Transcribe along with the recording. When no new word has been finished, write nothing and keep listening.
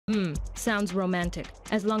Sounds romantic.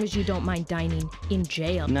 As long as you don't mind dining in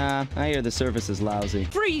jail. Nah, I hear the service is lousy.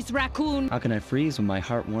 Freeze, raccoon! How can I freeze when my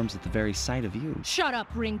heart warms at the very sight of you? Shut up,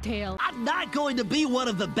 ringtail. I'm not going to be one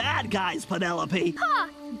of the bad guys, Penelope. Huh,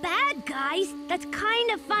 bad guys? That's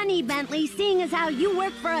kind of funny, Bentley, seeing as how you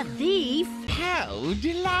work for a thief. How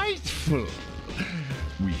delightful.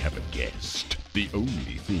 We have a guest. The only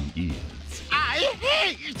thing is, I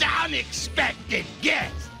hate unexpected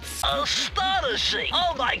guests. Astonishing!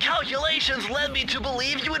 All my calculations led me to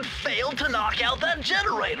believe you had failed to knock out that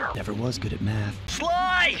generator. Never was good at math.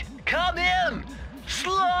 Sly! Come in!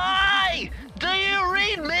 Sly! Do you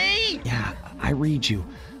read me? Yeah, I read you.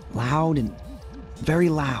 Loud and very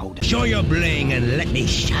loud. Show your bling and let me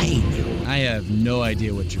shine you. I have no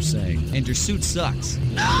idea what you're saying, and your suit sucks.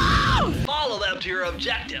 No! Follow them to your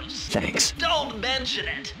objectives. Thanks. Don't mention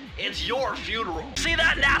it. It's your funeral. See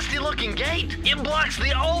that nasty-looking gate? It blocks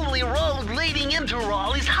the only road leading into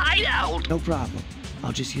Raleigh's hideout. No problem.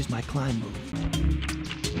 I'll just use my climb move.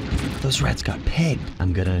 Those rats got pegged.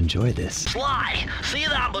 I'm gonna enjoy this. Sly, see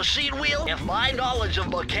that machine wheel? If my knowledge of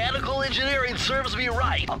mechanical engineering serves me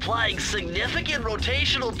right, applying significant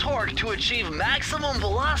rotational torque to achieve maximum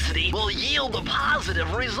velocity will yield a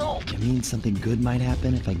positive result. You mean something good might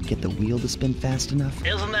happen if I can get the wheel to spin fast enough?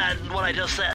 Isn't that what I just said?